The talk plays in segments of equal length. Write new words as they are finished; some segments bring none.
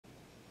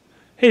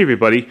Hey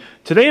everybody,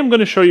 today I'm going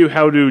to show you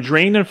how to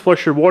drain and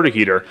flush your water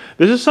heater.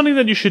 This is something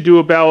that you should do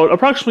about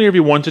approximately every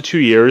 1 to 2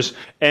 years,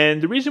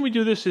 and the reason we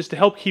do this is to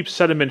help keep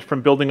sediment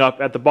from building up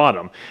at the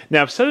bottom.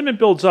 Now if sediment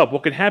builds up,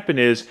 what can happen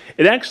is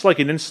it acts like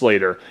an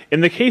insulator.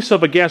 In the case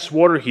of a gas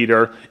water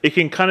heater, it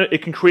can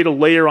create a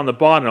layer on the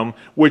bottom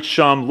which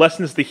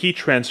lessens the heat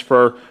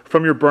transfer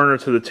from your burner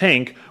to the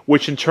tank,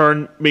 which in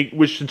turn makes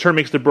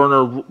the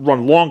burner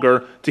run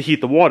longer to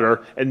heat the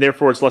water, and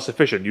therefore it's less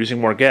efficient, using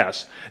more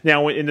gas.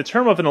 Now in the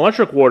term of an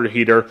electric water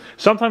heater,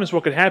 sometimes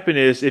what could happen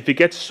is if it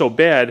gets so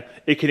bad,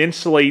 it can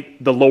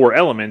insulate the lower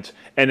element,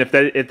 and if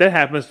that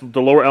happens,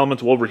 the lower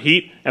element will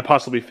overheat and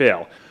possibly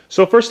fail.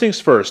 So first things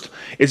first,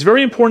 it's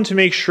very important to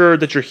make sure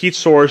that your heat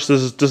source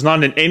does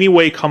not in any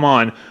way come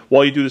on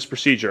while you do this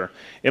procedure.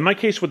 In my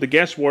case with the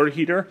gas water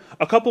heater,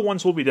 a couple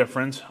ones will be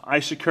different. I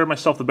secured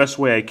myself the best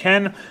way I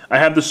can. I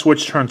have the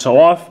switch turned to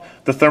off,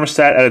 the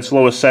thermostat at its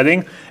lowest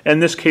setting, and in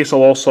this case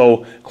I'll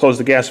also close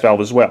the gas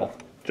valve as well,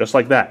 just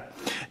like that.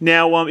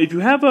 Now, if you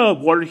have a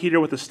water heater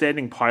with a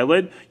standing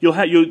pilot,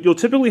 you'll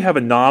typically have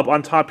a knob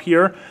on top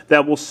here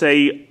that will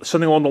say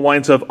something along the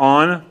lines of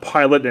on,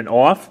 pilot, and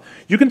off.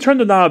 You can turn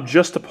the knob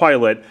just to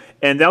pilot,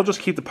 and that'll just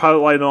keep the pilot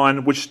light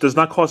on, which does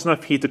not cause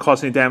enough heat to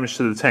cause any damage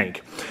to the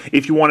tank.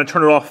 If you want to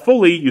turn it off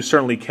fully, you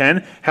certainly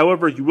can.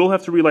 However, you will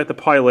have to relight the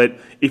pilot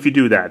if you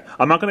do that.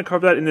 I'm not going to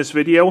cover that in this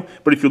video,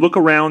 but if you look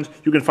around,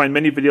 you can find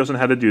many videos on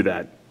how to do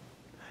that.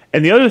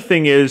 And the other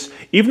thing is,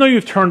 even though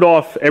you've turned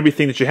off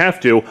everything that you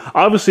have to,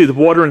 obviously the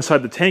water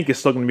inside the tank is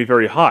still going to be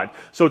very hot.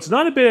 So it's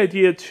not a bad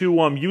idea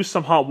to use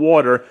some hot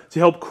water to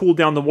help cool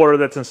down the water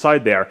that's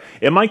inside there.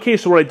 In my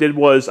case, what I did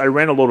was I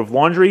ran a load of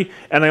laundry,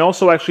 and I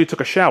also actually took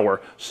a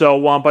shower.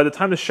 So by the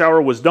time the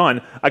shower was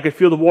done, I could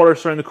feel the water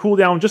starting to cool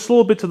down just a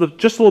little bit to the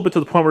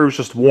point where it was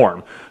just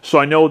warm. So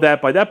I know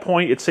that by that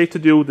point, it's safe to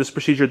do this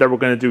procedure that we're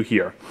going to do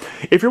here.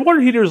 If your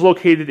water heater is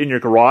located in your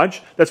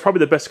garage, that's probably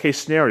the best case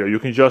scenario. You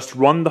can just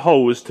run the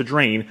hose to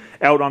drain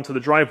out onto the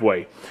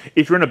driveway.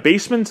 If you're in a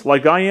basement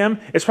like I am,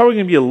 it's probably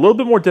going to be a little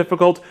bit more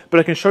difficult, but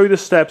I can show you the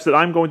steps that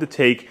I'm going to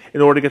take in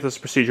order to get this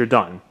procedure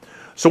done.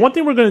 So one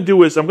thing we're going to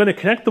do is I'm going to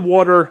connect the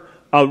water,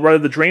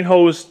 the drain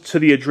hose to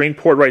the drain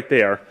port right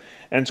there,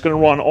 and it's going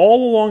to run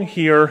all along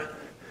here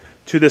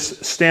to this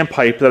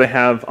standpipe that I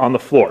have on the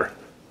floor,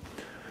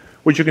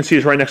 which you can see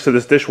is right next to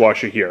this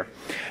dishwasher here.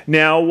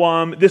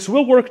 Now, this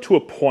will work to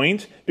a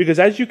point, because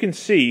as you can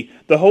see,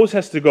 the hose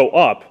has to go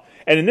up.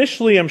 And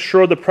initially, I'm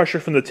sure the pressure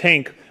from the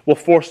tank will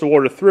force the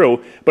water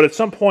through, but at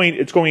some point,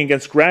 it's going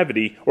against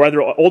gravity, or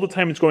rather, all the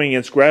time it's going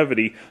against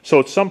gravity, so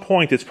at some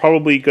point, it's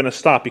probably going to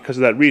stop because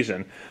of that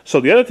reason. So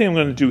the other thing I'm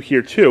going to do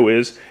here, too,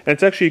 is, and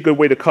it's actually a good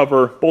way to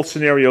cover both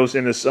scenarios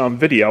in this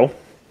video,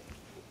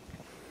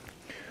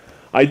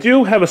 I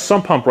do have a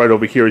sump pump right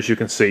over here, as you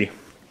can see.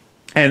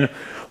 And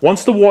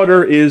once the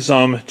water is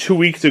too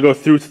weak to go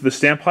through to the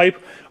standpipe,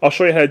 I'll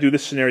show you how to do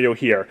this scenario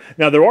here.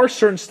 Now, there are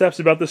certain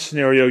steps about this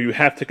scenario you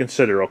have to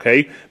consider,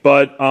 okay?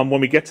 But when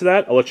we get to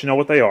that, I'll let you know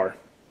what they are.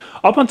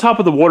 Up on top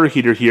of the water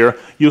heater here,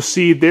 you'll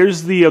see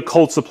there's the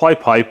cold supply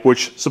pipe,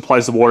 which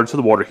supplies the water to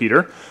the water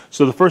heater.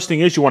 So the first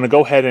thing is you want to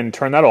go ahead and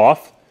turn that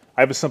off.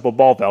 I have a simple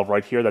ball valve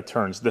right here that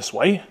turns this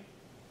way.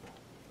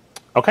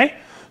 Okay?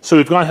 So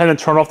we've gone ahead and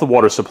turned off the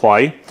water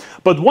supply.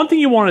 But one thing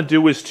you want to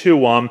do is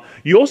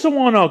you also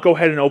want to go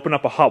ahead and open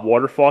up a hot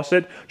water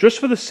faucet, just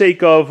for the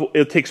sake of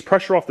it takes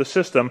pressure off the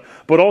system,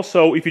 but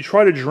also if you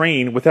try to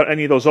drain without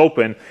any of those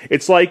open,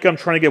 it's like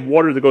trying to get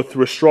water to go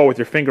through a straw with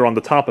your finger on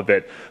the top of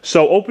it.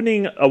 So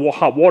opening a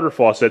hot water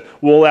faucet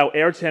will allow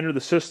air to enter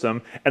the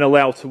system and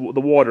allow the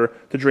water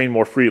to drain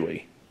more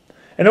freely.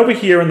 And over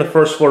here in the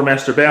first floor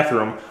master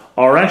bathroom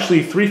are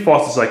actually 3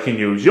 faucets I can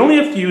use. You only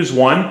have to use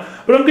 1,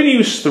 but I'm going to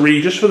use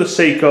 3 just for the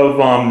sake of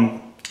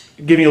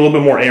giving a little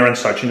bit more air and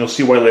such, and you'll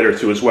see why later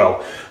too as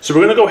well. So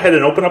we're going to go ahead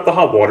and open up the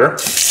hot water, and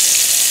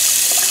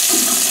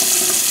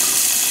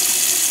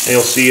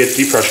you'll see it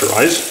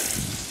depressurize.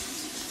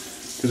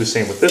 Do the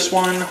same with this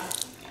one,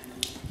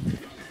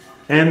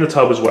 and the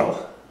tub as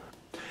well.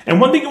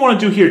 And one thing you want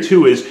to do here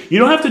too is, you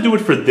don't have to do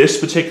it for this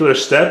particular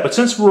step, but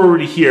since we're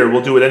already here,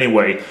 we'll do it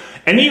anyway.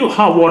 Any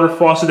hot water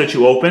faucet that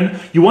you open,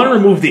 you want to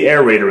remove the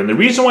aerator. And the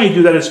reason why you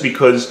do that is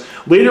because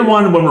later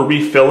on when we're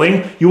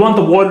refilling, you want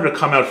the water to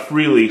come out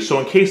freely. So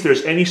in case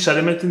there's any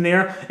sediment in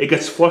there, it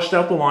gets flushed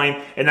out the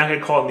line and not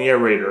get caught in the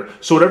aerator.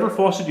 So whatever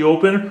faucet you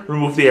open,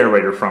 remove the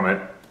aerator from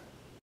it.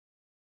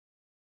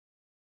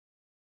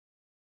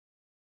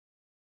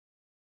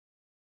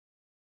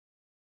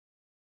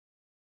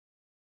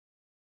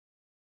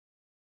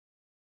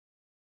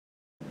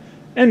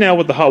 And now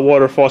with the hot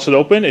water faucet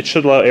open, it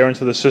should allow air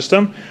into the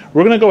system.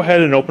 We're going to go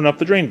ahead and open up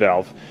the drain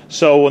valve.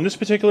 So on this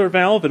particular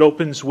valve, it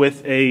opens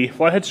with a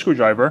flathead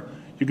screwdriver.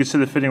 You can see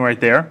the fitting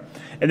right there.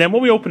 And then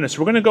when we open this,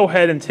 we're going to go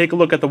ahead and take a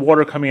look at the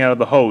water coming out of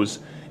the hose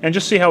and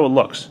just see how it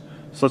looks.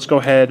 So let's go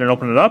ahead and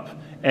open it up.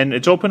 And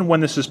it's open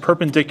when this is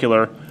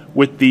perpendicular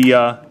with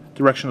the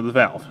direction of the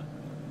valve.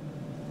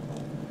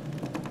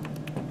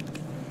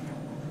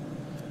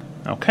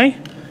 Okay.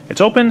 It's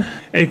open,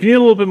 and if you need a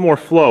little bit more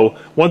flow,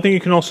 one thing you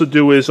can also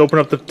do is open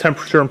up the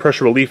temperature and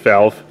pressure relief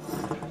valve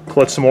to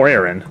let some more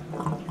air in.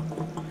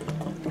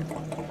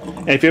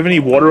 And if you have any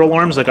water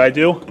alarms like I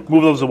do,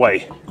 move those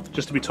away,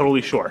 just to be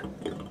totally sure. A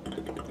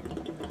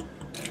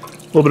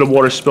little bit of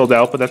water spilled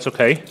out, but that's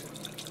okay.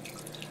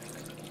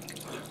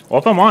 Well,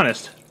 if I'm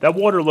honest, that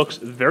water looks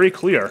very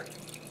clear.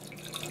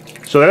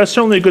 So that's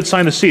certainly a good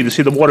sign to see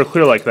the water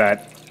clear like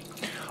that.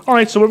 All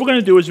right, so what we're going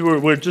to do is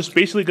we're just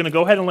basically going to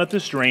go ahead and let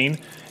this drain,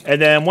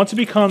 and then once it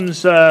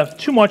becomes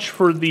too much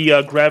for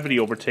the gravity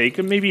overtake,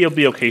 and maybe it'll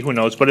be okay, who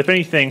knows, but if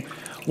anything,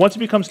 once it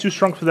becomes too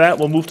strong for that,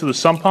 we'll move to the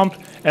sump pump,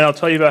 and I'll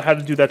tell you about how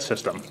to do that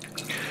system.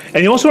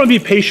 And you also want to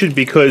be patient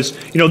because,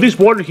 you know, these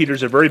water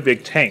heaters are very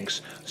big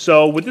tanks.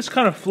 So with this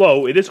kind of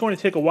flow, it is going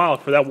to take a while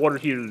for that water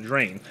heater to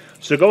drain.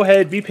 So go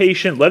ahead, be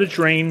patient, let it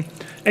drain,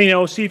 and, you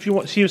know, see if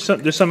there's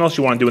something else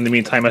you want to do in the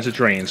meantime as it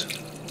drains.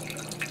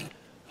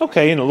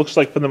 Okay, and it looks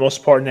like for the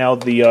most part now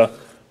the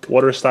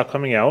water has stopped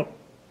coming out.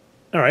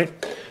 All right,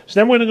 so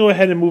then we're going to go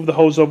ahead and move the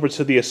hose over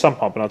to the sump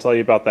pump, and I'll tell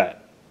you about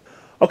that.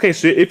 Okay,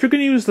 so if you're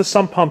going to use the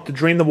sump pump to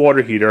drain the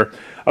water heater,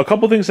 a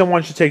couple things I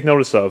want you to take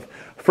notice of.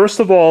 First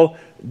of all,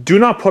 do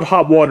not put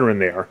hot water in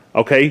there,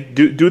 okay?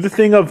 Do the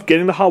thing of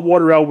getting the hot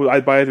water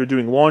out by either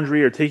doing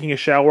laundry or taking a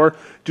shower.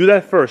 Do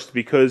that first,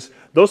 because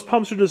those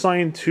pumps are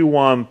designed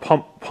to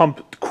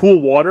pump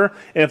cool water,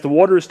 and if the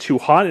water is too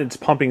hot and it's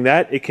pumping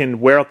that, it can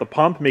wear out the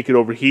pump, make it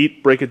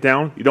overheat, break it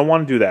down. You don't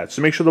want to do that.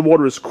 So make sure the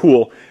water is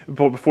cool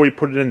before you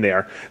put it in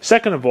there.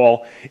 Second of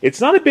all,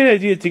 it's not a bad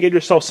idea to get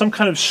yourself some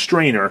kind of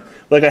strainer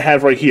like I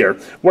have right here.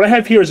 What I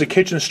have here is a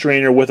kitchen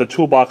strainer with a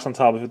toolbox on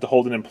top of it to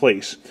hold it in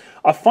place.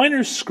 A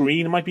finer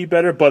screen might be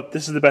better, but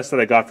this is the best that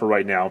I got for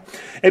right now.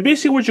 And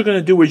basically what you're going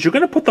to do is you're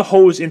going to put the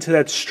hose into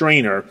that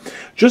strainer.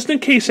 Just in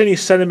case any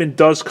sediment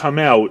does come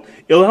out,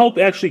 it'll help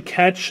actually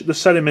catch the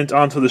sediment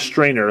onto the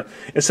strainer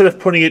instead of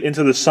putting it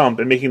into the sump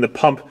and making the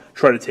pump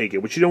try to take it,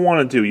 which you don't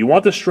want to do. You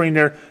want the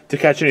strainer to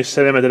catch any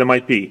sediment that it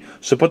might be.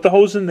 So put the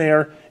hose in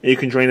there and you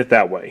can drain it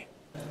that way.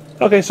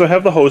 Okay, so I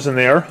have the hose in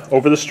there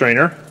over the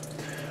strainer.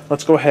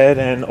 Let's go ahead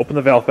and open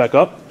the valve back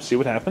up, see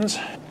what happens.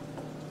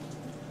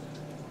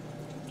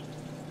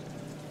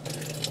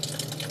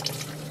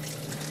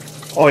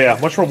 Oh yeah,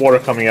 much more water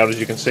coming out as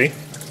you can see.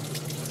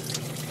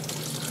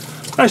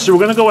 Alright, so we're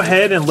going to go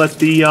ahead and let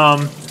the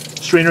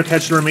strainer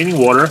catch the remaining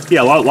water.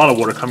 Yeah, a lot of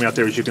water coming out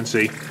there as you can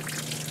see.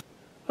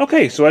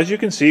 Okay, so as you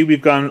can see,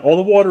 we've gotten all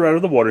the water out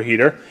of the water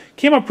heater.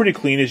 Came out pretty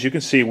clean as you can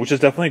see, which is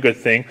definitely a good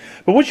thing.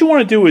 But what you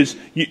want to do is,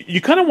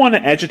 you kind of want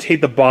to agitate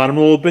the bottom a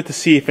little bit to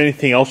see if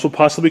anything else will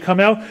possibly come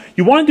out.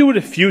 You want to do it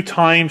a few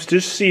times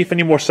just to see if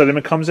any more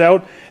sediment comes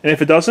out. And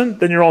if it doesn't,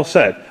 then you're all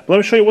set. But let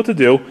me show you what to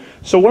do.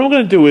 So what I'm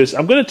going to do is,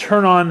 I'm going to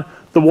turn on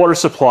the water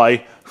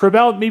supply for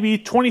about maybe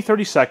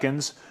 20-30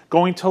 seconds.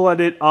 Going to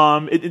let it,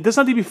 it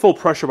doesn't have to be full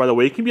pressure, by the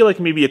way. It can be like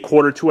maybe a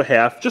quarter to a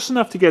half, just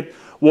enough to get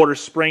water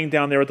spraying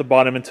down there at the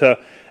bottom and to,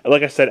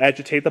 like I said,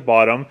 agitate the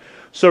bottom.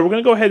 So we're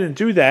going to go ahead and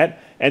do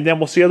that, and then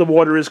we'll see how the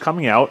water is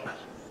coming out.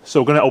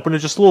 So we're going to open it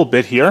just a little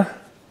bit here.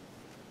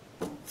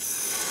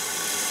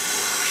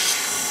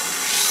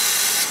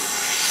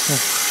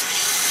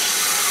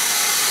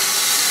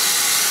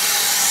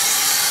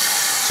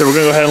 So we're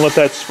going to go ahead and let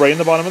that spray in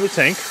the bottom of the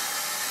tank.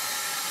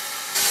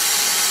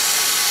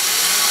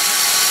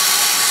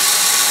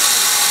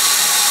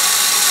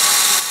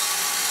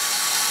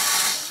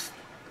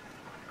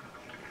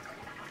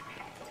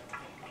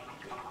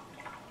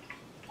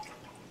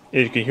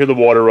 You can hear the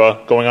water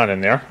going on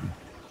in there.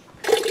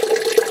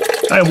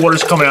 Alright,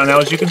 water's coming out now,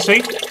 as you can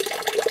see.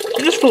 And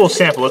just for a little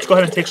sample, let's go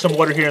ahead and take some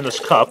water here in this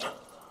cup.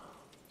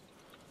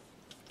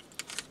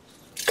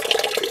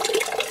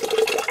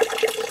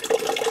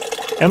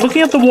 And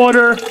looking at the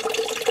water,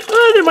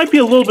 there might be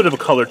a little bit of a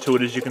color to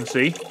it, as you can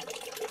see.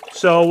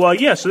 So,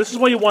 yeah, so this is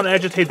why you want to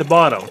agitate the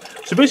bottom.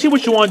 So basically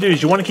what you want to do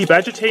is you want to keep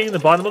agitating the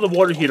bottom of the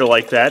water heater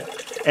like that,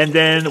 and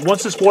then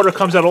once this water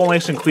comes out all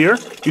nice and clear,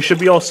 you should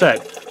be all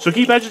set. So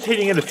keep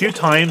agitating it a few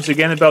times,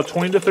 again about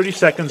 20 to 30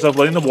 seconds of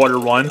letting the water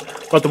run,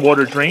 let the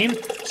water drain,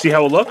 see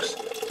how it looks,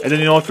 and then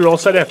you know if you're all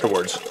set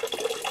afterwards.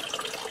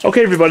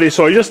 Okay everybody,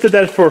 so I just did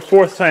that for a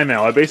fourth time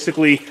now. I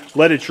basically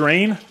let it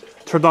drain,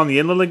 turned on the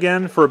inlet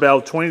again for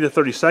about 20 to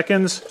 30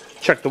 seconds,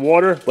 checked the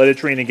water, let it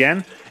drain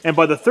again, and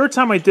by the third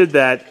time I did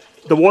that,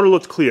 the water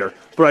looked clear.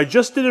 But I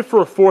just did it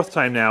for a fourth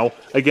time now.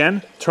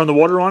 Again, turn the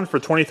water on for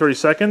 20-30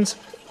 seconds,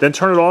 then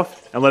turn it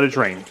off and let it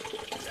drain.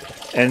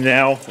 And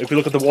now, if you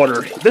look at the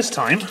water this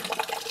time,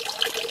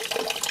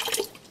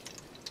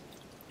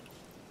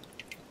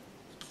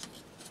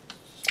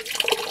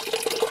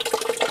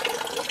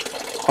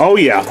 oh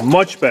yeah,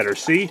 much better.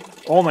 See?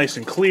 All nice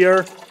and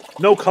clear,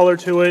 no color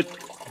to it,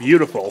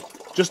 beautiful.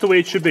 Just the way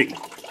it should be.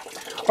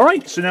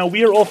 Alright, so now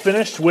we are all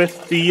finished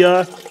with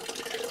the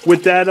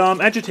that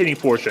agitating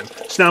portion.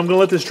 So now I'm going to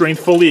let this drain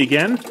fully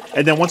again,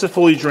 and then once it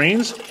fully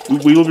drains,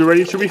 we will be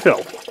ready to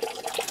refill.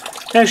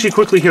 Actually,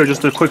 quickly here,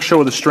 just a quick show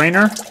of the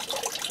strainer.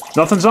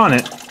 Nothing's on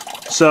it.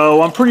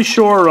 So I'm pretty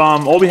sure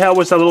all we had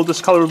was that little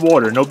discolored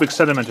water, no big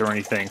sediment or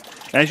anything.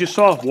 And as you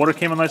saw, water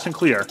came in nice and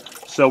clear.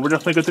 So we're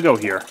definitely good to go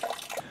here.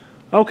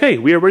 Okay,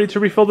 we are ready to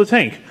refill the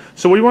tank.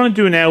 So what you want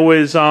to do now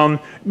is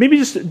maybe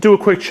just do a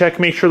quick check,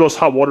 make sure those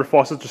hot water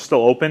faucets are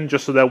still open,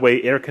 just so that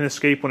way air can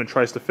escape when it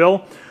tries to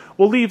fill.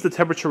 We'll leave the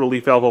temperature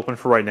relief valve open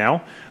for right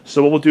now.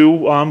 So what we'll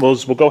do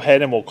is we'll go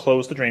ahead and we'll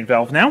close the drain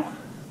valve now,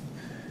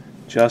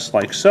 just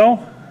like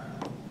so.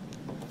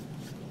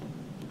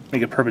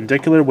 Make it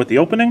perpendicular with the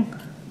opening.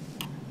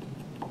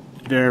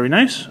 Very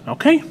nice.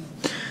 Okay.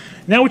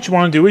 Now what you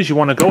want to do is you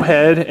want to go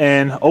ahead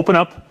and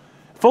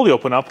fully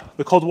open up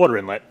the cold water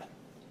inlet.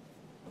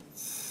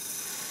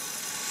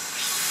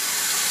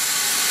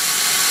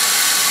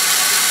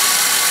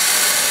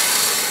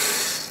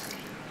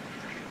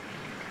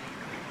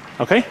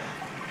 Okay,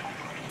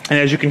 and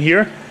as you can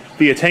hear,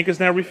 the tank is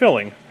now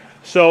refilling.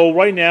 So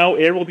right now,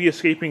 air will be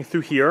escaping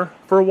through here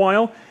for a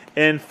while,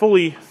 and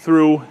fully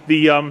through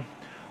the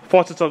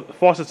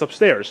faucets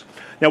upstairs.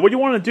 Now what you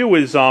want to do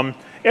is, after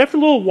a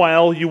little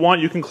while,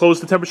 you can close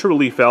the temperature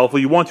relief valve.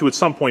 Well, you want to at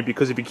some point,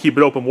 because if you keep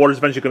it open, water is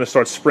eventually going to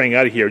start spraying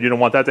out of here. You don't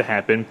want that to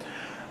happen.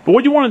 But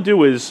what you want to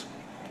do is,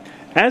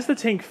 as the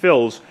tank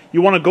fills,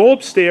 you want to go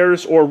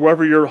upstairs or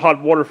wherever your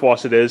hot water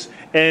faucet is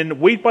and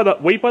wait by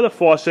the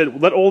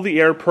faucet, let all the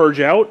air purge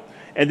out,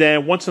 and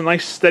then once a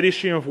nice steady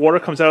stream of water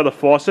comes out of the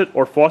faucet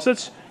or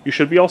faucets, you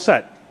should be all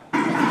set.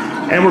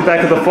 And we're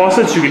back at the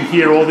faucets. You can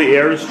hear all the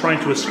air is trying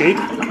to escape.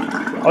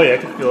 Oh yeah, I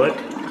can feel it.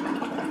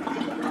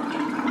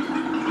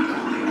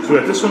 So we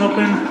got this one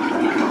open,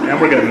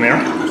 and we're getting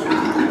there.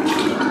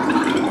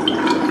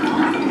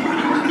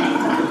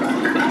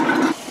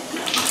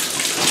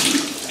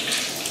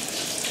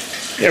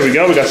 There we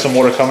go, we got some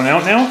water coming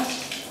out now.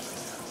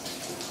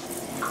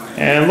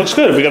 And it looks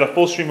good. We got a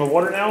full stream of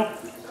water now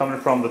coming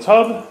from the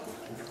tub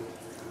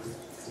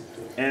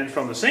and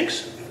from the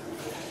sinks.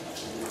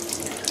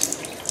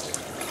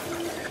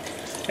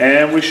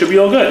 And we should be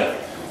all good.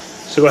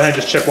 So go ahead and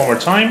just check one more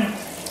time.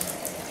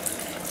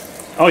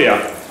 Oh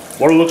yeah,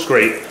 water looks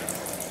great.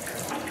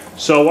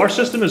 So our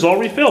system is all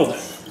refilled.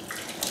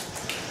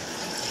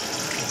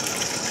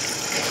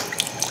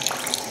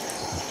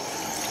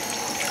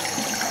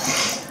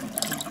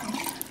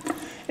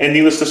 And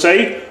needless to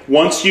say,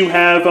 once you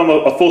have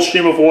a full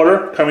stream of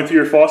water coming through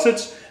your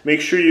faucets,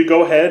 make sure you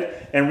go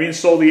ahead and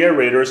reinstall the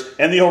aerators,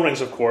 and the O-rings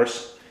of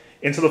course,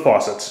 into the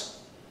faucets.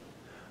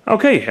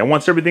 Okay, and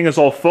once everything is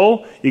all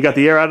full, you got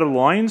the air out of the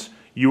lines,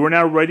 you are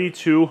now ready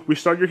to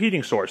restart your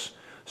heating source.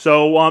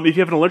 So if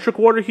you have an electric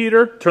water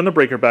heater, turn the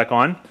breaker back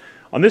on.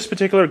 On this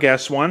particular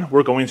gas one,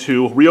 we're going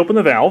to reopen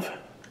the valve.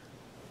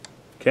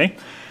 Okay,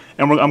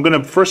 and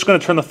I'm first going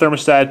to turn the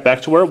thermostat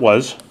back to where it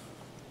was.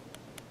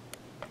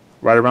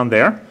 Right around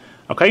there.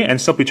 Okay,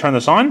 and simply turn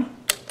this on,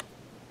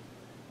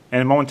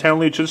 and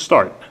momentarily it should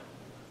start.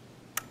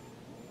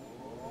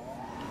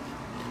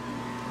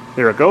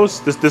 There it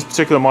goes. This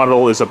particular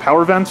model is a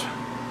power vent,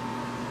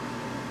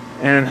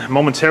 and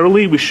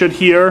momentarily we should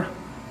hear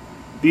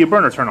the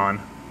burner turn on.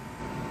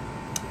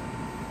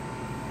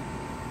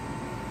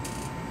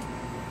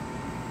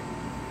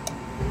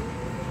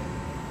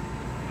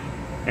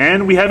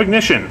 And we have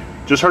ignition.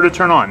 Just heard it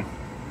turn on.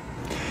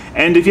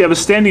 And if you have a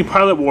standing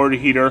pilot water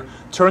heater,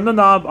 turn the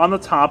knob on the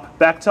top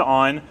back to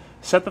on,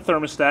 set the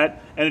thermostat,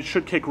 and it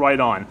should kick right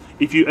on.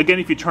 If you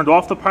turned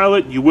off the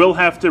pilot, you will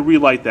have to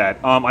relight that.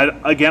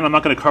 Again, I'm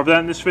not going to cover that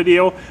in this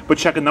video, but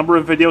check a number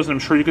of videos and I'm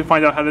sure you can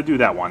find out how to do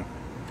that one.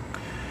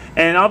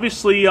 And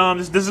obviously,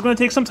 this is going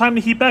to take some time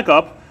to heat back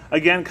up.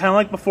 Again, kind of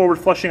like before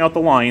with flushing out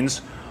the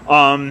lines.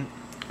 The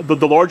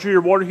larger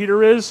your water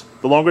heater is,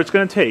 the longer it's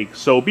going to take.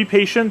 So be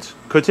patient,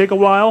 could take a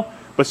while,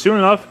 but soon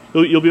enough,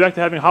 you'll be back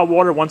to having hot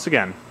water once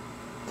again.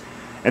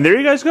 And there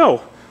you guys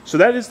go. So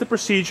that is the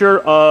procedure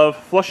of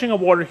flushing a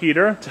water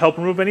heater to help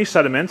remove any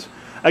sediment.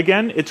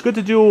 Again, it's good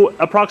to do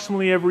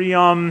approximately every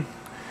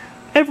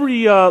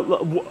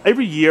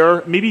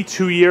year, maybe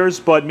 2 years,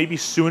 but maybe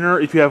sooner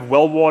if you have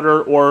well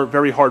water or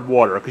very hard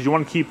water, because you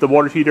want to keep the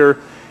water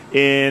heater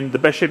in the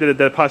best shape that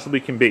it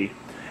possibly can be.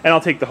 And I'll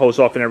take the hose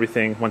off and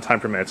everything when time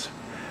permits.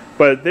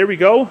 But there we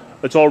go.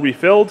 It's all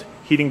refilled,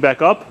 heating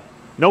back up,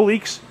 no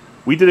leaks.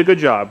 We did a good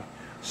job.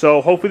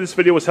 So hopefully this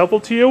video was helpful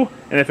to you,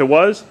 and if it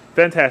was,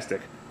 fantastic.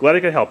 Glad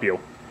I could help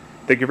you.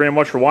 Thank you very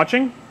much for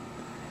watching,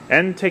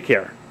 and take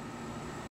care.